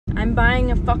I'm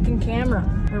buying a fucking camera.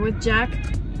 We're with Jack.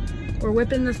 We're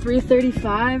whipping the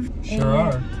 335. Sure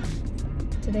are.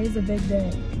 Today's a big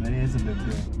day. Today is a big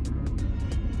day.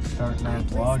 Starting our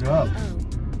vlog up.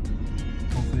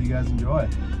 Hopefully you guys enjoy.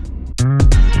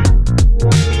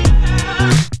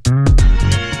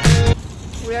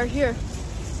 We are here.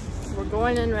 We're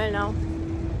going in right now.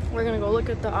 We're gonna go look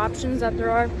at the options that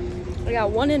there are. I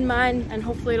got one in mind and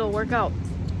hopefully it'll work out.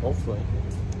 Hopefully.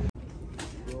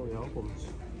 Really albums.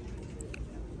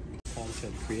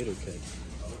 Content creator kit.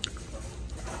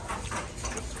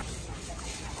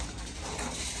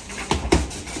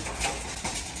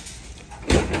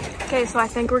 Okay, so I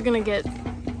think we're gonna get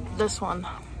this one.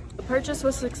 The purchase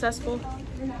was successful.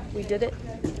 We did it.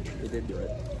 We did do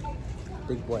it.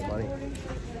 Big boy money.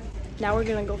 Now we're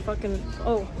gonna go fucking,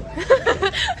 oh.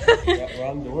 We're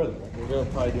on the door there. We're gonna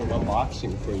probably do an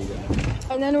unboxing for you guys.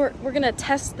 And then we're gonna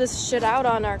test this shit out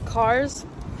on our cars.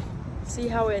 See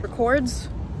how it records.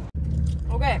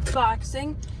 Okay,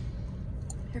 boxing.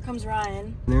 Here comes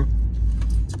Ryan. There.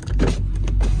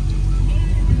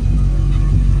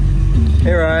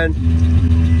 Hey Ryan.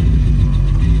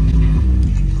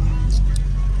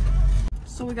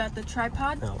 So we got the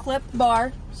tripod, clip,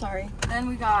 bar, sorry. Then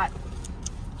we got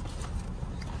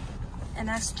an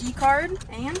SD card,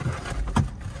 and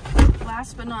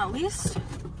last but not least,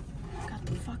 got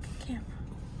the fucking camera.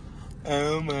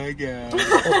 Oh my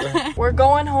god. We're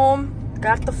going home.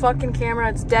 Got the fucking camera.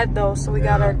 It's dead though, so we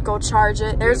gotta go charge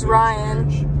it. There's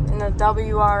Ryan in the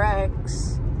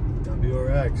WRX.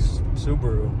 WRX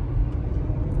Subaru.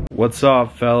 What's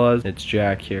up, fellas? It's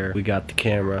Jack here. We got the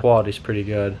camera. Quality's pretty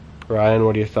good. Ryan,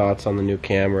 what are your thoughts on the new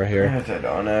camera here? I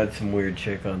don't know. It's some weird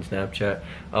chick on Snapchat.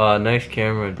 Nice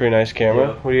camera. Pretty nice camera.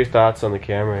 Yeah. What are your thoughts on the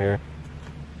camera here?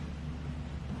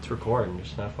 It's recording,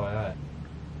 just an FYI.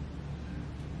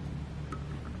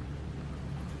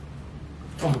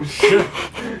 Oh shit!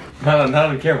 Not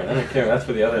on camera. Not on camera. That's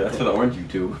for the other. That's for the orange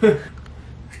YouTube.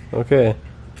 Okay.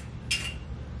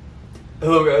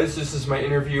 Hello guys, this is my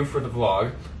interview for the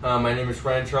vlog. My name is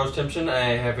Ryan Charles Timpson.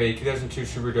 I have a 2002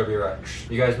 Subaru WRX.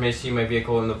 You guys may see my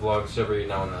vehicle in the vlogs every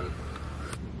now and then.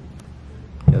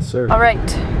 Yes, sir. All right,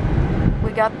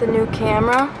 we got the new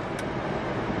camera.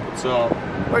 What's up?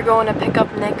 We're going to pick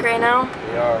up Nick right now.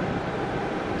 We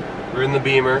are. We're in the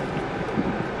Beamer.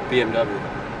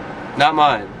 BMW. Not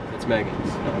mine. It's Megan's.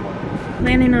 Not mine.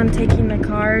 Planning on taking the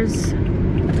cars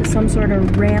to some sort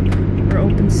of ramp or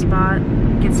open spot.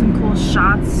 Get some cool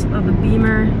shots of the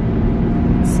Beamer.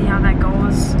 See how that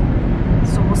goes.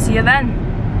 So we'll see you then.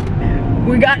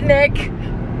 We got Nick.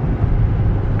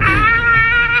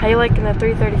 Ah! How you liking the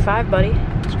 335, buddy?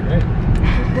 It's great.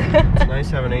 It's nice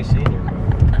having AC in your car.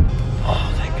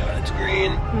 Oh, thank God it's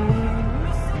green.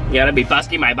 You gotta be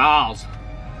busting my balls.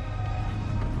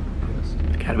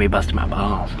 Gotta be busting my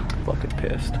balls. Fucking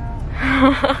pissed.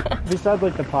 Besides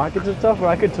like the pockets and stuff, where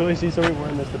I could totally see somebody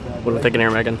wearing this to bed. What are we thinking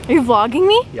here, Megan? Are you vlogging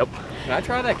me? Yep. Can I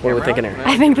try that camera? What are we thinking here?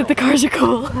 I think that the cars are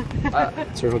cool.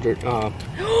 Circle jerk. Yeah,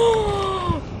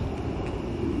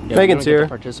 Megan's here.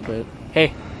 Participate.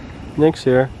 Hey. Nick's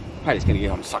here. Patty's gonna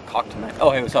get him suck cock tonight.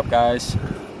 Oh, hey, what's up, guys?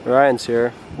 Ryan's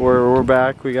here. We're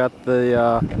back. We got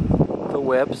the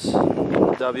whips,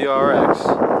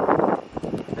 WRX.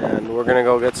 And we're gonna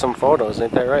go get some photos,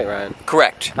 ain't that right, Ryan?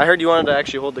 Correct. I heard you wanted to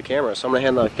actually hold the camera, so I'm gonna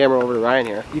hand the camera over to Ryan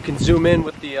here. You can zoom in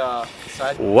with the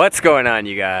side. What's going on,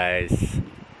 you guys?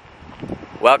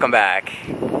 Welcome back.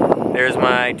 There's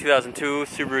my 2002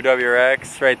 Subaru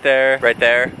WRX right there, right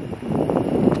there.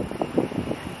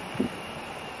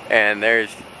 And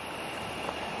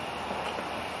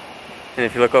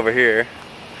if you look over here,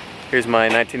 here's my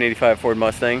 1985 Ford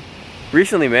Mustang.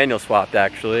 Recently manual swapped,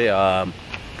 actually.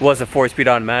 It was a 4-speed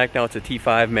automatic, now it's a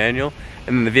T5 manual.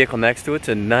 And then the vehicle next to it's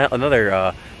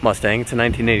another Mustang. It's a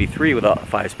 1983 with a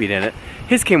 5-speed in it.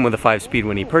 His came with a 5-speed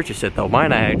when he purchased it though.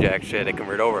 Mine I actually had to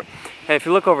convert over. And if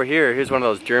you look over here, here's one of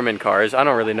those German cars. I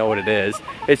don't really know what it is.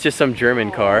 It's just some German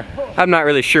car. I'm not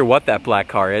really sure what that black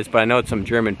car is, but I know it's some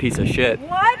German piece of shit.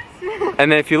 What?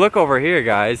 And then if you look over here,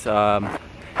 guys,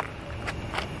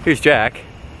 here's Jack.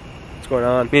 What's going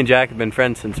on? Me and Jack have been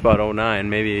friends since about '09,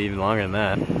 maybe even longer than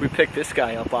that. We picked this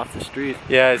guy up off the street.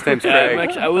 Yeah, his name's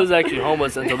Craig. I was actually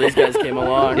homeless until these guys came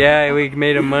along. Yeah, we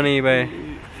made him money by...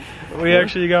 We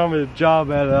actually got him a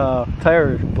job at a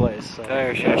tire place. So.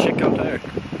 Tire Yeah, Shitcount Tire.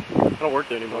 I don't work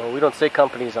there anymore. Well, we don't say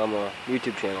companies on the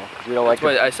YouTube channel because we don't like.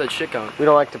 That's why I said Shitcount. We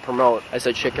don't like to promote. I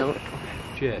said Shitcount.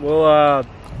 Shit. We'll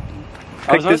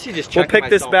We'll pick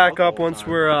this back up once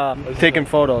we're taking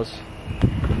photos.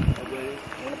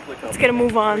 Let's get a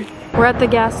move on. We're at the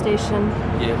gas station.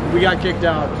 Yeah, we got kicked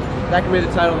out. That can be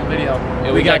the title of the video.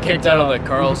 Yeah, we got kicked out of the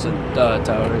Carlson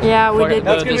Towers. Yeah, we did.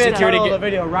 That's get gonna be the kicked title out. of the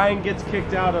video. Ryan gets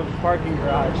kicked out of parking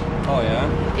garage. Oh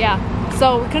yeah? Yeah.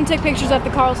 So we couldn't take pictures at the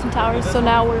Carlson Towers, so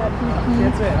now we're at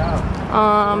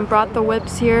BP. Brought the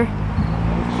whips here.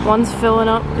 One's filling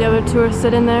up, the other two are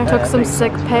sitting there. Took some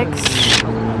sick pics.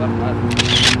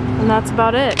 And that's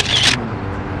about it.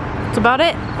 That's about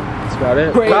it. That's about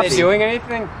it. Are they doing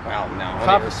anything? Well, no.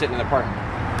 They were sitting in the park.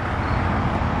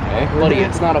 Okay. Buddy,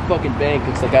 it's not a fucking bank.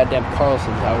 It's the goddamn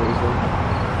Carlson Towers.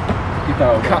 You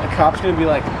thought Cop's gonna be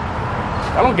like,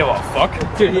 I don't give a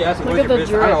fuck. Dude, he asked me, Look what's at your the business?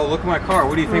 drip. I don't know, look at my car.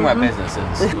 What do you think my business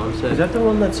is? is that the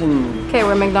one that's in? Okay,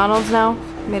 we're at McDonald's now.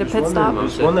 Made a pit stop.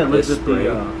 There's one that lives at the.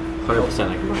 100%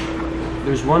 I agree.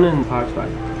 There's one in Foxfire.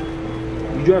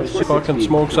 You drive a fucking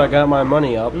smokes. I got my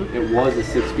money up. It was a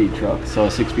 6-speed truck, so a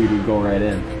 6-speed would go right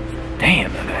in.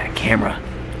 Damn, look at that camera.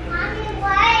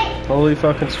 Holy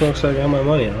fucking smokes! I got my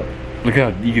money up. Look how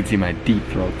you can see my deep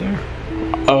throat there.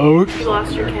 Oh. You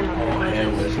lost your camera.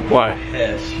 Why?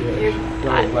 I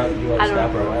don't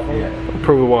know.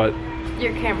 Prove what?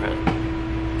 Your camera.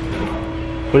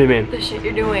 What do you mean? The shit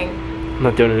you're doing. I'm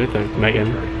not doing anything,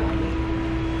 Megan.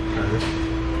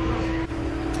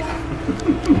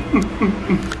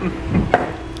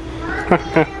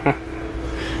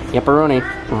 Yepperoni.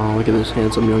 Oh, look at this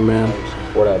handsome young man.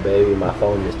 What up, baby? My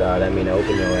phone just died. I mean,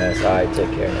 open your ass. Alright, take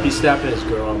care now. He's snapping his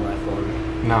girl on my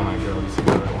phone. Not my girl. This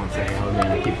girl that wants to hang out with me.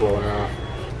 I keep pulling her off.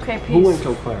 Okay, Who went peace.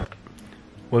 to Claire?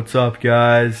 What's up,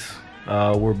 guys?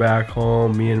 We're back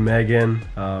home. Me and Megan.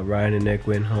 Ryan and Nick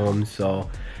went home, so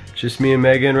it's just me and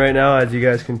Megan right now. As you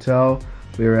guys can tell,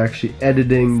 we are actually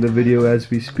editing the video as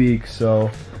we speak.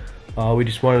 So we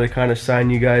just wanted to kind of sign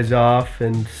you guys off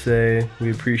and say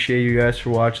we appreciate you guys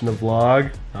for watching the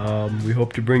vlog. We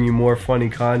hope to bring you more funny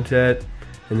content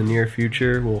in the near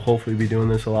future. We'll hopefully be doing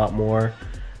this a lot more.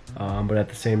 But at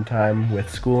the same time, with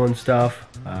school and stuff,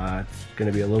 it's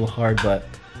gonna be a little hard, but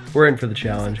we're in for the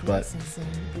challenge. But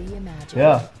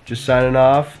yeah, just signing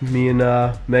off, me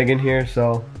and Megan here.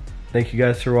 So thank you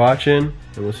guys for watching,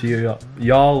 and we'll see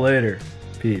y'all later.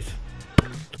 Peace.